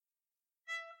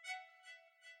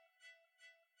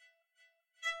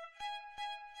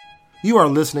You are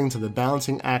listening to the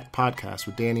Balancing Act podcast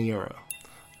with Danny Euro.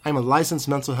 I'm a licensed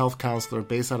mental health counselor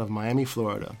based out of Miami,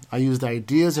 Florida. I use the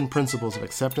ideas and principles of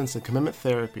acceptance and commitment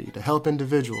therapy to help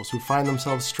individuals who find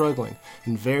themselves struggling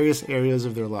in various areas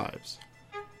of their lives.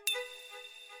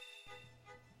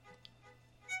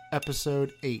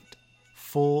 Episode 8,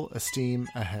 Full Esteem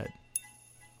Ahead.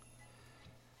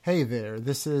 Hey there,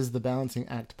 this is the Balancing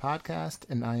Act podcast,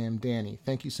 and I am Danny.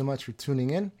 Thank you so much for tuning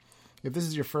in. If this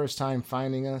is your first time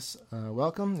finding us,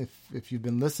 welcome. If you've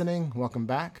been listening, welcome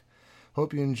back.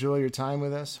 Hope you enjoy your time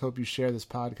with us. Hope you share this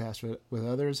podcast with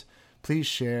others. Please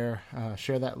share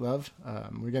that love.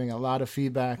 We're getting a lot of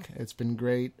feedback. It's been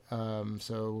great.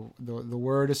 So the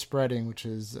word is spreading, which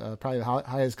is probably the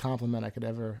highest compliment I could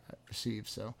ever receive.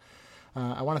 So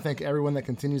I want to thank everyone that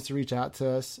continues to reach out to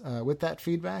us with that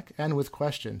feedback and with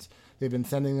questions. They've been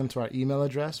sending them to our email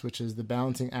address, which is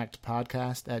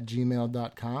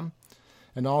thebalancingactpodcast@gmail.com.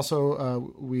 And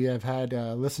also, we have had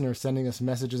listeners sending us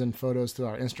messages and photos through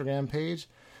our Instagram page,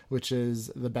 which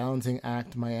is the Balancing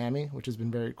Act Miami, which has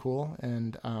been very cool.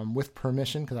 And with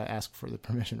permission, because I asked for the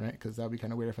permission, right? Because that would be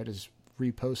kind of weird if I just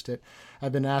repost it.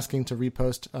 I've been asking to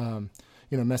repost,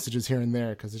 messages here and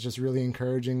there, because it's just really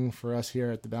encouraging for us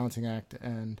here at the Balancing Act,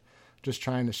 and just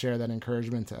trying to share that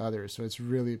encouragement to others. So it's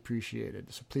really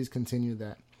appreciated. So please continue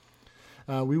that.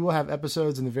 We will have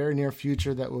episodes in the very near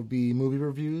future that will be movie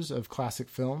reviews of classic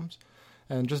films,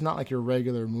 and just not like your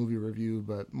regular movie review,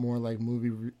 but more like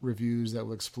movie reviews that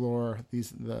will explore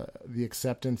the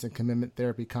acceptance and commitment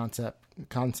therapy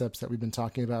concepts that we've been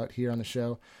talking about here on the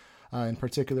show, in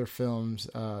particular films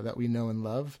that we know and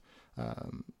love.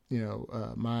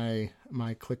 My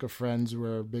clique of friends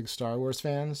were big Star Wars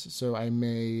fans, so I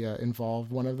may involve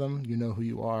one of them. You know who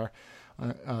you are,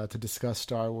 to discuss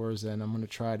Star Wars, and I'm going to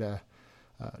try to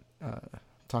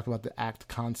talk about the act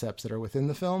concepts that are within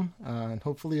the film, and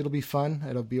hopefully it'll be fun.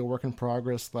 It'll be a work in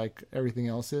progress like everything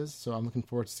else is, so I'm looking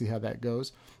forward to see how that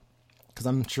goes, because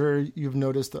I'm sure you've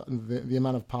noticed the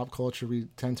amount of pop culture we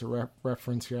tend to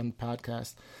reference here on the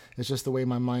podcast. It's just the way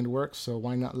my mind works, so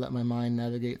why not let my mind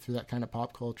navigate through that kind of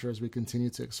pop culture as we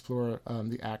continue to explore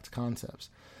the act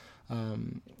concepts.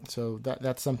 So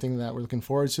that's something that we're looking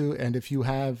forward to, and if you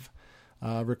have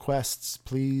requests,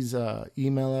 please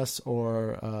email us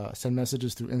or send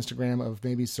messages through Instagram of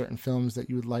maybe certain films that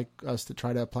you would like us to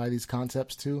try to apply these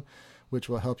concepts to, which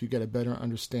will help you get a better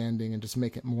understanding and just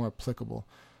make it more applicable.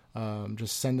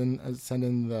 Just send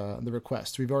in the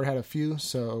requests. We've already had a few,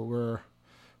 so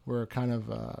we're kind of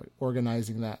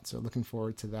organizing that. So looking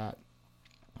forward to that.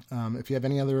 If you have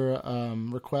any other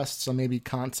requests or maybe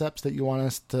concepts that you want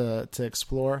us to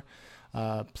explore,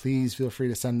 please feel free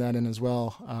to send that in as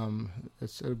well.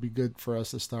 It'll be good for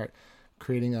us to start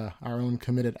creating our own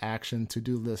committed action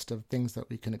to-do list of things that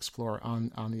we can explore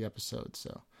on the episode.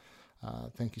 So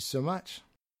thank you so much.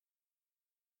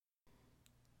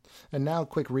 And now a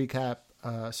quick recap.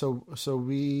 So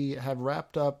we have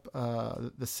wrapped up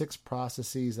the 6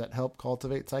 processes that help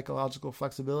cultivate psychological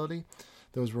flexibility.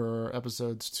 Those were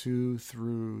episodes 2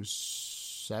 through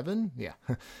 7, yeah,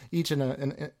 each in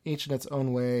its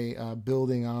own way,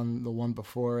 building on the one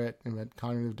before it. We had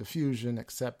cognitive diffusion,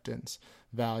 acceptance,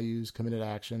 values, committed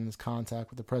actions, contact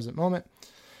with the present moment,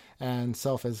 and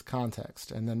self as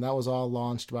context. And then that was all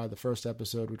launched by the first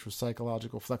episode, which was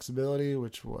psychological flexibility,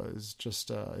 which was just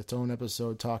its own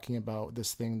episode talking about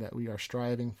this thing that we are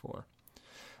striving for.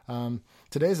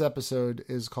 Today's episode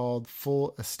is called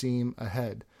Full Esteem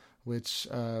Ahead, which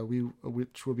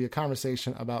will be a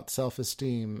conversation about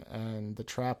self-esteem and the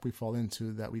trap we fall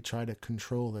into, that we try to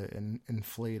control it and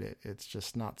inflate it. It's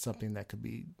just not something that could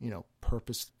be,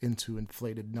 purposed into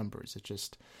inflated numbers. It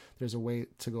just, there's a way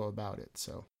to go about it.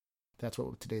 So that's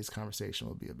what today's conversation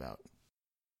will be about.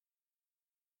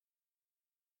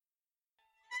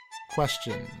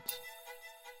 Questions.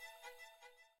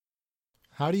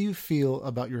 How do you feel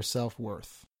about your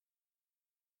self-worth?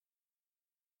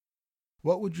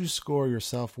 What would you score your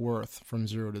self-worth from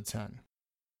 0 to 10?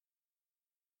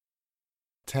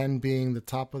 10 being the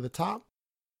top of the top,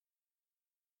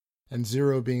 and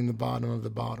 0 being the bottom of the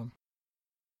bottom.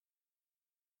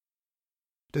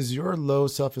 Does your low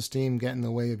self-esteem get in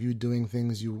the way of you doing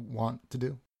things you want to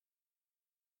do?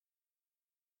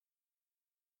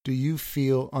 Do you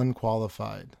feel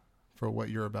unqualified for what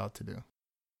you're about to do?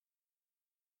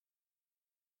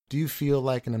 Do you feel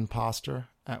like an imposter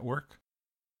at work?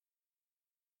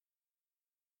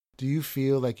 Do you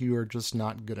feel like you are just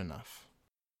not good enough?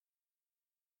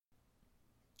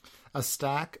 A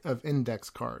stack of index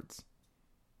cards.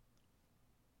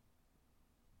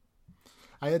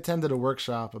 I attended a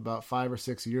workshop about 5 or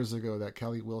 6 years ago that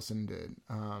Kelly Wilson did.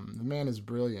 The man is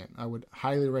brilliant. I would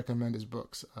highly recommend his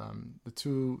books. The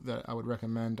two that I would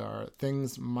recommend are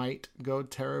Things Might Go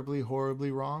Terribly,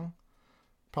 Horribly Wrong.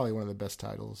 Probably one of the best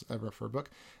titles ever for a book.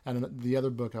 And the other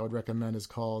book I would recommend is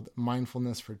called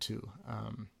Mindfulness for Two.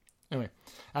 Anyway,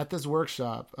 at this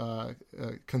workshop,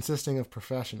 consisting of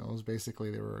professionals,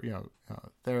 basically there were,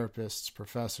 therapists,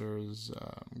 professors,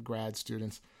 grad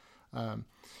students.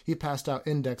 He passed out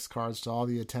index cards to all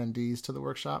the attendees to the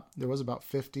workshop. There was about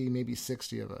 50, maybe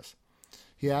 60 of us.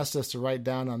 He asked us to write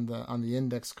down on the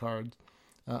index card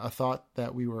a thought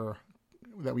that we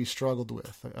struggled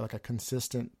with, like a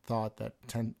consistent thought that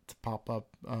tend to pop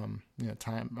up,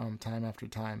 time after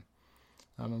time.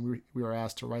 And we were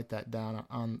asked to write that down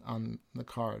on the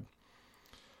card.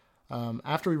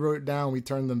 After we wrote it down, we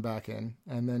turned them back in,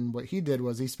 and then what he did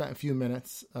was he spent a few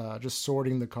minutes just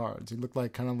sorting the cards. He looked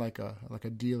like kind of like a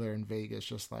dealer in Vegas,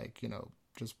 just putting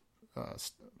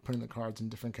the cards in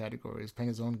different categories, playing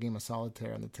his own game of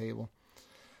solitaire on the table.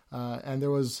 And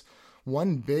there was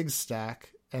one big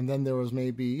stack, and then there was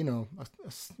maybe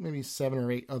maybe 7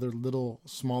 or 8 other little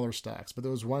smaller stacks, but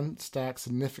there was one stack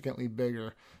significantly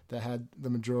bigger that had the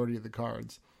majority of the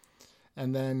cards.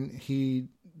 And then he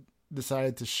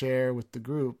decided to share with the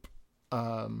group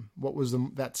what was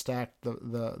that stack,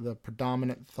 the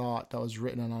predominant thought that was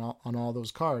written on all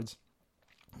those cards.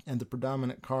 And the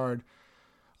predominant card,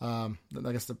 I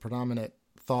guess the predominant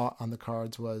thought on the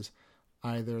cards was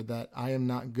either that I am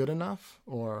not good enough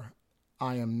or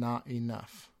I am not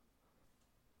enough.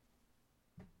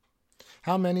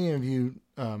 How many of you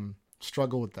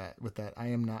struggle with that I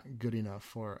am not good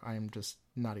enough or I am just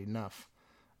not enough?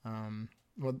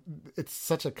 Well, it's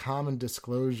such a common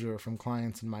disclosure from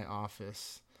clients in my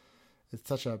office. It's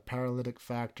such a paralytic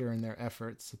factor in their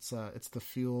efforts. It's the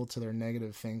fuel to their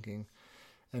negative thinking,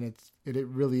 and it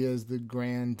really is the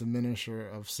grand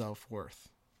diminisher of self-worth.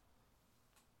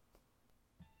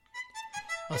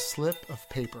 A slip of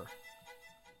paper.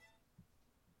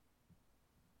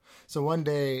 So one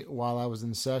day while I was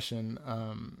in session,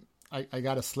 I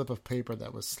got a slip of paper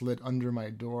that was slid under my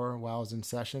door while I was in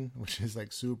session, which is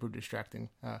like super distracting.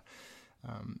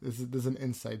 This is an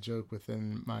inside joke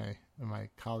within my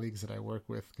colleagues that I work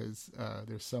with, because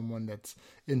there's someone that's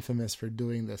infamous for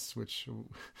doing this, which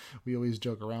we always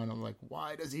joke around. I'm like,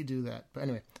 why does he do that? But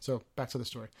anyway, so back to the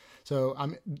story. So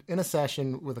I'm in a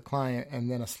session with a client,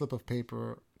 and then a slip of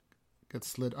paper gets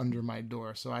slid under my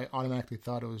door. So I automatically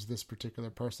thought it was this particular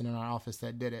person in our office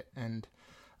that did it, and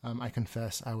I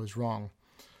confess I was wrong.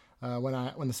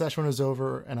 When the session was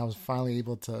over and I was finally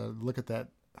able to look at that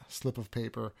slip of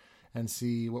paper and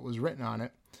see what was written on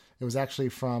it, it was actually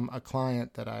from a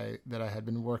client that I had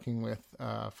been working with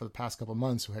for the past couple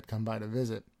months, who had come by to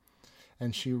visit.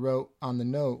 And she wrote on the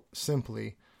note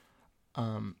simply,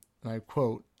 and I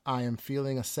quote, "I am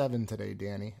feeling a 7 today,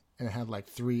 Danny," and it had like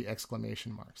 3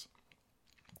 exclamation marks.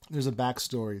 There's a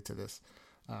backstory to this,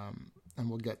 and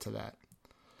we'll get to that.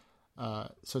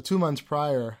 So 2 months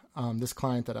prior, this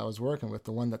client that I was working with,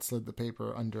 the one that slid the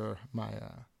paper under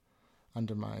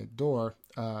my door,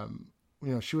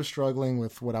 she was struggling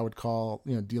with what I would call,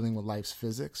 dealing with life's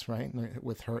physics, right?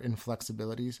 With her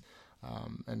inflexibilities,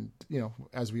 and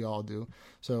as we all do.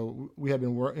 So we had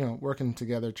been working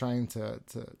together, trying to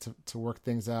work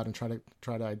things out and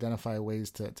try to identify ways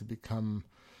to become,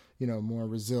 more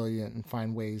resilient and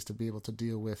find ways to be able to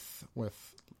deal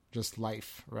with just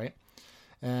life, right?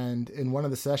 And in one of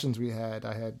the sessions we had,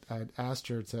 I had asked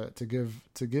her to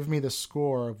give me the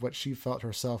score of what she felt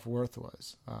her self-worth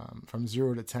was, from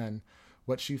 0 to 10,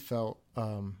 what she felt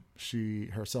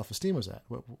her self-esteem was at.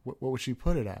 What would she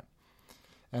put it at?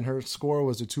 And her score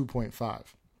was a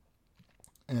 2.5.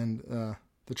 And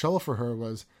the trouble for her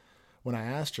was, when I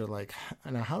asked her, like,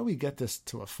 now how do we get this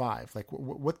to a 5? Like,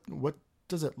 what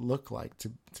does it look like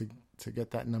to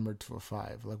get that number to a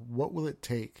 5? Like, what will it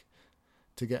take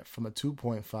to get from a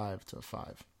 2.5 to a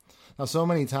 5? Now, so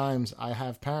many times I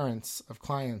have parents of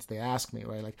clients, they ask me,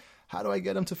 right, like, how do I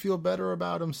get him to feel better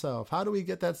about himself? How do we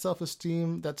get that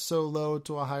self-esteem that's so low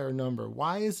to a higher number?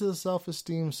 Why is his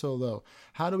self-esteem so low?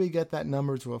 How do we get that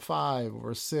number to a 5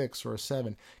 or a 6 or a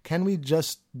 7? Can we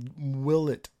just will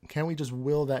it? Can we just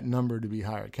will that number to be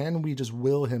higher? Can we just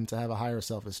will him to have a higher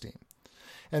self-esteem?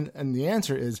 And the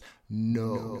answer is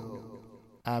no.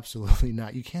 Absolutely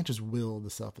not. You can't just will the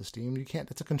self-esteem. You can't.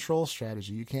 That's a control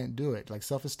strategy. You can't do it. Like,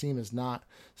 self-esteem is not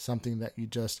something that you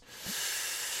just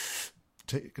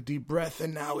take a deep breath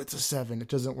and now it's a 7. It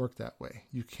doesn't work that way.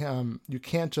 You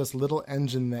can't just little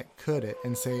engine that could it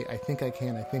and say, I think I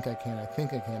can, I think I can, I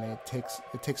think I can.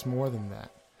 It takes more than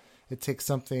that. It takes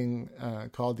something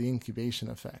called the incubation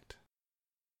effect.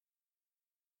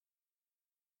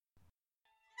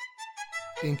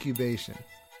 Incubation.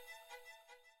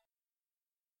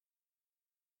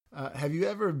 Have you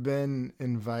ever been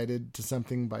invited to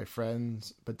something by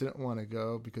friends but didn't want to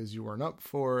go because you weren't up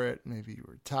for it? Maybe you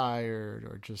were tired,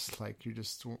 or just like you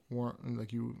just weren't,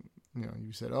 like you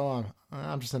said, "Oh,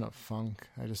 I'm just in a funk.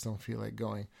 I just don't feel like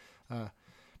going."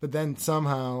 But then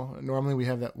somehow, normally we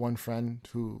have that one friend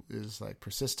who is like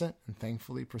persistent, and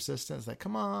thankfully persistent. It's like,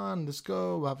 "Come on, let's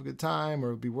go. We'll have a good time, or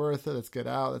it'll be worth it. Let's get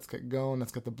out. Let's get going.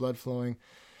 Let's get the blood flowing."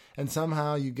 And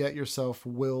somehow you get yourself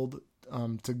willed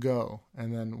to go,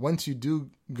 and then once you do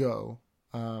go,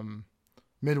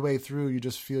 midway through, you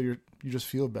just feel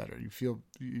better.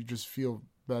 You just feel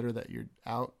better that you're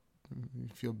out. You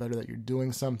feel better that you're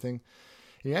doing something.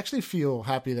 You actually feel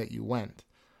happy that you went.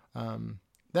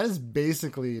 That is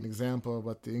basically an example of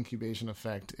what the incubation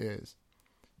effect is.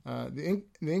 The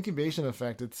incubation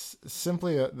effect, it's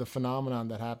simply the phenomenon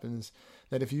that happens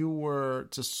that if you were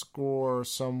to score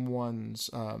someone's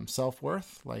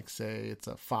self-worth, like say it's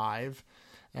a 5,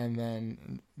 and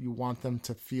then you want them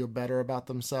to feel better about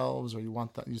themselves, or you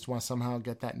just want to somehow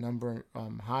get that number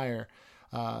higher,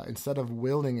 instead of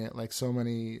willing it like so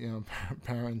many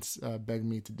parents beg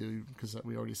me to do, because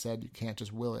we already said you can't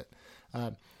just will it.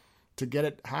 To get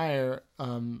it higher,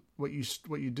 what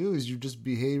you do is you just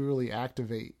behaviorally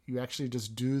activate. You actually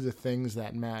just do the things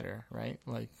that matter, right?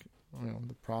 Like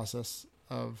the process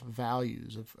of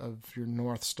values of your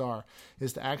North Star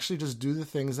is to actually just do the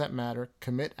things that matter,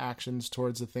 commit actions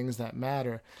towards the things that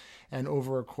matter, and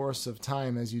over a course of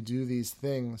time, as you do these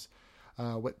things,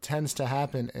 what tends to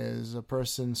happen is a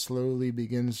person slowly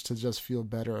begins to just feel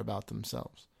better about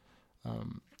themselves.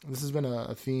 This has been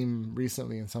a theme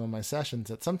recently in some of my sessions,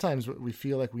 that sometimes we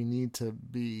feel like we need to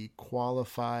be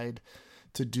qualified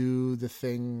to do the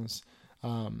things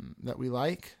that we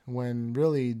like, when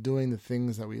really doing the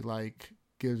things that we like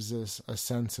gives us a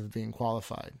sense of being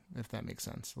qualified, if that makes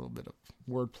sense. A little bit of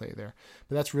wordplay there.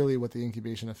 But that's really what the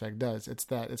incubation effect does. It's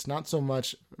that it's not so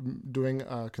much doing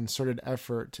a concerted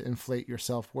effort to inflate your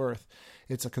self-worth.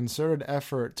 It's a concerted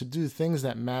effort to do things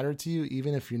that matter to you,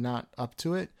 even if you're not up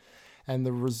to it. And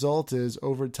the result is,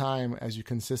 over time, as you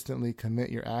consistently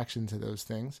commit your action to those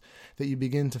things, that you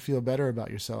begin to feel better about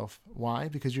yourself. Why?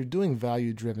 Because you're doing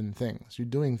value-driven things. You're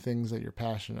doing things that you're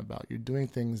passionate about. You're doing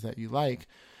things that you like,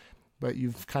 but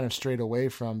you've kind of strayed away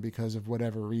from because of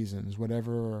whatever reasons,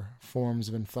 whatever forms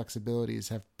of inflexibilities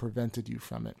have prevented you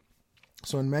from it.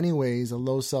 So in many ways, a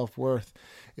low self-worth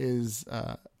is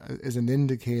an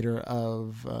indicator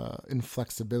of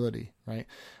inflexibility, right?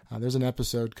 There's an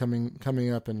episode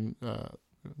coming up and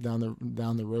down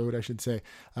the road, I should say,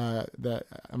 that's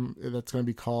going to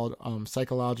be called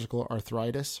psychological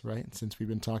arthritis, right? Since we've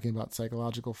been talking about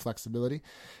psychological flexibility,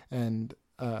 and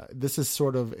this is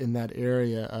sort of in that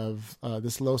area of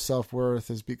this low self-worth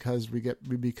is because we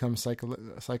become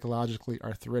psychologically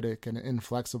arthritic and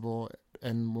inflexible.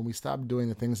 And when we stop doing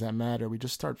the things that matter, we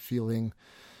just start feeling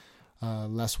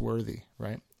less worthy,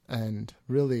 right? And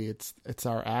really, it's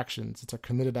our actions, it's our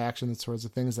committed actions towards the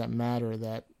things that matter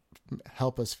that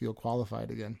help us feel qualified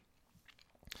again.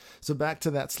 So back to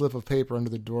that slip of paper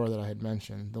under the door that I had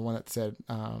mentioned, the one that said,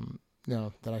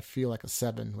 that I feel like a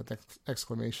 7 with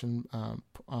exclamation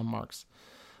marks.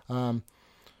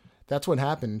 That's what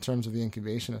happened in terms of the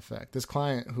incubation effect. This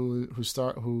client who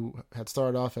had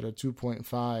started off at a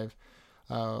 2.5,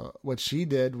 what she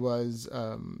did was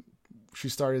she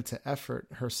started to effort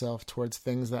herself towards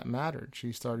things that mattered.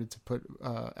 She started to put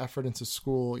effort into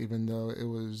school, even though it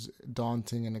was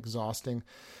daunting and exhausting.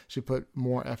 She put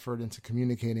more effort into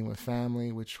communicating with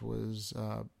family, which was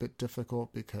a bit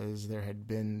difficult because there had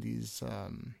been these,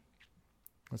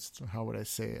 how would I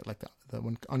say it? Like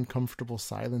when uncomfortable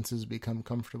silences become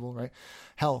comfortable, right?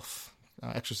 Health,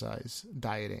 exercise,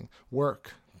 dieting,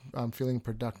 work, feeling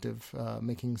productive,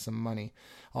 making some money,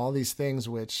 all these things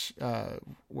which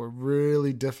were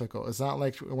really difficult. It's not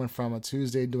like it went from a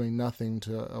Tuesday doing nothing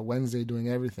to a Wednesday doing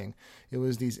everything. It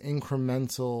was these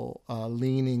incremental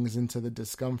leanings into the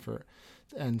discomfort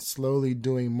and slowly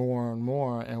doing more and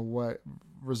more. And what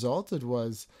resulted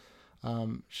was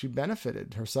she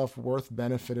benefited. Her self-worth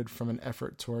benefited from an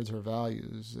effort towards her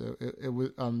values. It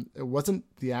wasn't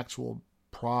the actual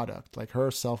product. Like her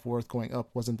self-worth going up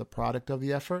wasn't the product of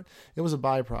the effort. It was a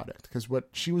byproduct, because what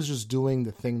she was just doing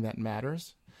the thing that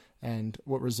matters, and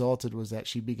what resulted was that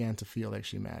she began to feel like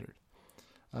she mattered.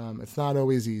 It's not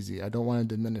always easy. I don't want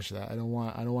to diminish that. I don't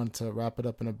want to wrap it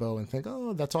up in a bow and think,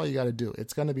 oh, that's all you got to do.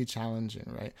 It's going to be challenging,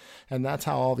 right? And that's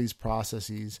how all these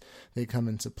processes, they come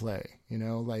into play. You're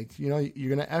going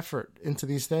to effort into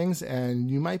these things, and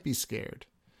you might be scared.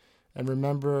 And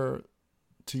remember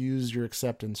to use your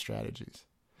acceptance strategies.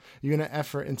 You're going to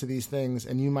effort into these things,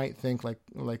 and you might think,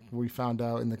 like we found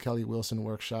out in the Kelly Wilson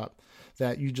workshop,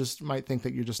 that you just might think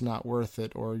that you're just not worth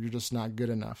it or you're just not good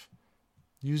enough.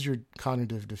 Use your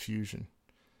cognitive diffusion.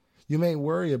 You may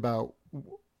worry about,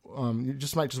 you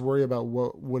just might just worry about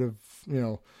what would have,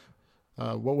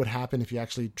 what would happen if you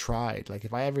actually tried? Like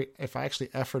if I actually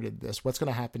efforted this, what's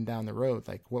going to happen down the road?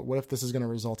 Like what if this is going to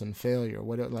result in failure?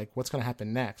 What's going to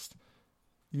happen next?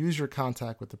 Use your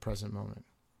contact with the present moment.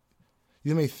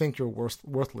 You may think you're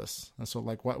worthless. And so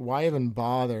why even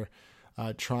bother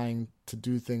trying to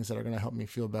do things that are going to help me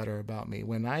feel better about me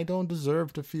when I don't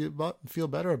deserve to feel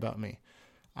better about me?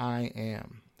 I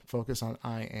am. Focus on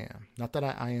I am. Not that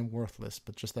I am worthless,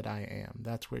 but just that I am.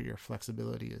 That's where your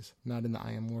flexibility is, not in the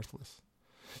I am worthless.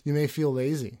 You may feel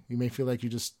lazy. You may feel like you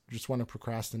just want to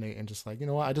procrastinate and just like, you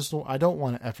know what, I don't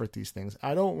want to effort these things.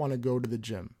 I don't want to go to the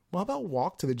gym. Well, how about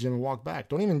walk to the gym and walk back?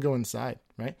 Don't even go inside,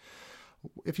 right?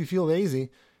 If you feel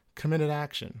lazy, committed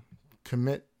action.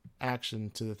 Commit action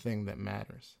to the thing that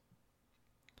matters.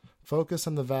 Focus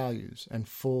on the values and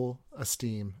full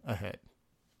esteem ahead.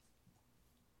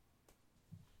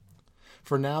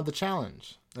 For now, the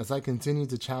challenge. As I continue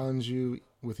to challenge you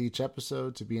with each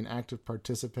episode to be an active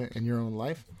participant in your own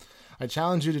life, I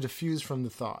challenge you to diffuse from the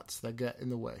thoughts that get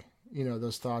in the way. You know,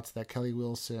 those thoughts that Kelly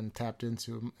Wilson tapped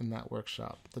into in that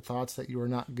workshop. The thoughts that you are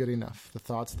not good enough. The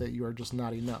thoughts that you are just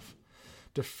not enough.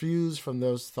 Diffuse from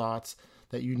those thoughts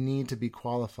that you need to be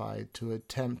qualified to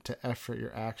attempt to effort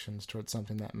your actions towards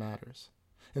something that matters.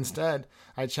 Instead,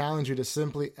 I challenge you to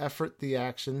simply effort the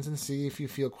actions and see if you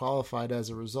feel qualified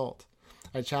as a result.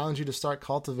 I challenge you to start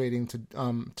cultivating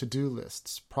to-do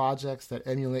lists, projects that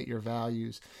emulate your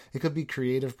values. It could be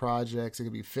creative projects. It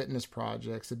could be fitness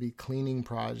projects. It could be cleaning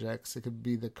projects. It could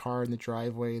be the car in the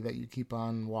driveway that you keep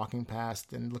on walking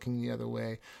past and looking the other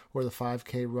way, or the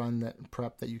 5K run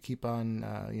that you keep on,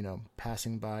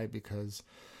 passing by because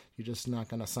you're just not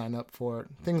going to sign up for it.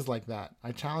 Things like that.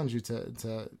 I challenge you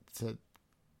to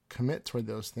commit toward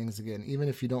those things again, even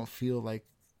if you don't feel like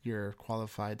you're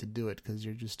qualified to do it because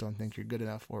you just don't think you're good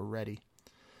enough or ready.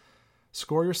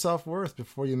 Score your self-worth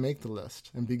before you make the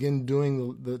list and begin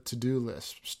doing the to-do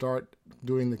list. Start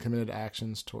doing the committed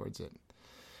actions towards it.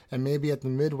 And maybe at the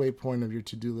midway point of your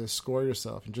to-do list, score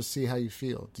yourself and just see how you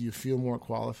feel. Do you feel more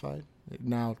qualified?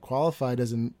 Now, qualified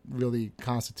doesn't really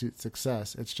constitute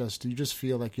success. It's just, you just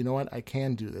feel like, you know what, I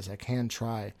can do this. I can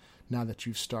try now that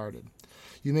you've started.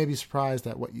 You may be surprised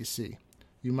at what you see.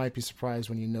 You might be surprised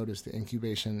when you notice the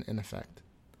incubation in effect.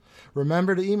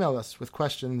 Remember to email us with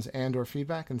questions and or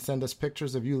feedback and send us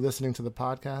pictures of you listening to the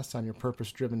podcast on your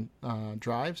purpose-driven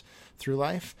drives through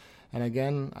life. And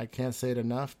again, I can't say it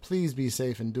enough. Please be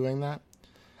safe in doing that.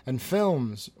 And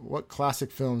films. What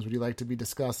classic films would you like to be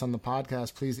discussed on the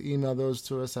podcast? Please email those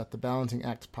to us at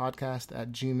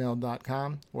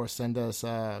thebalancingactpodcast@gmail.com or send us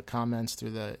comments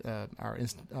through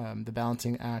the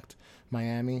Balancing Act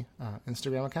Miami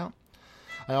Instagram account.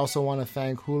 I also want to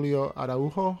thank Julio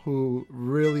Araujo, who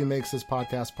really makes this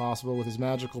podcast possible with his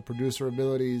magical producer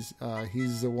abilities.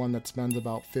 He's the one that spends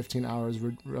about 15 hours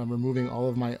removing all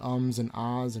of my ums and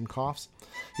ahs and coughs.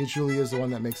 He truly is the one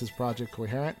that makes this project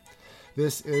coherent.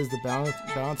 This is the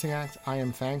Balancing Act. I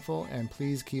am thankful, and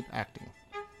please keep acting.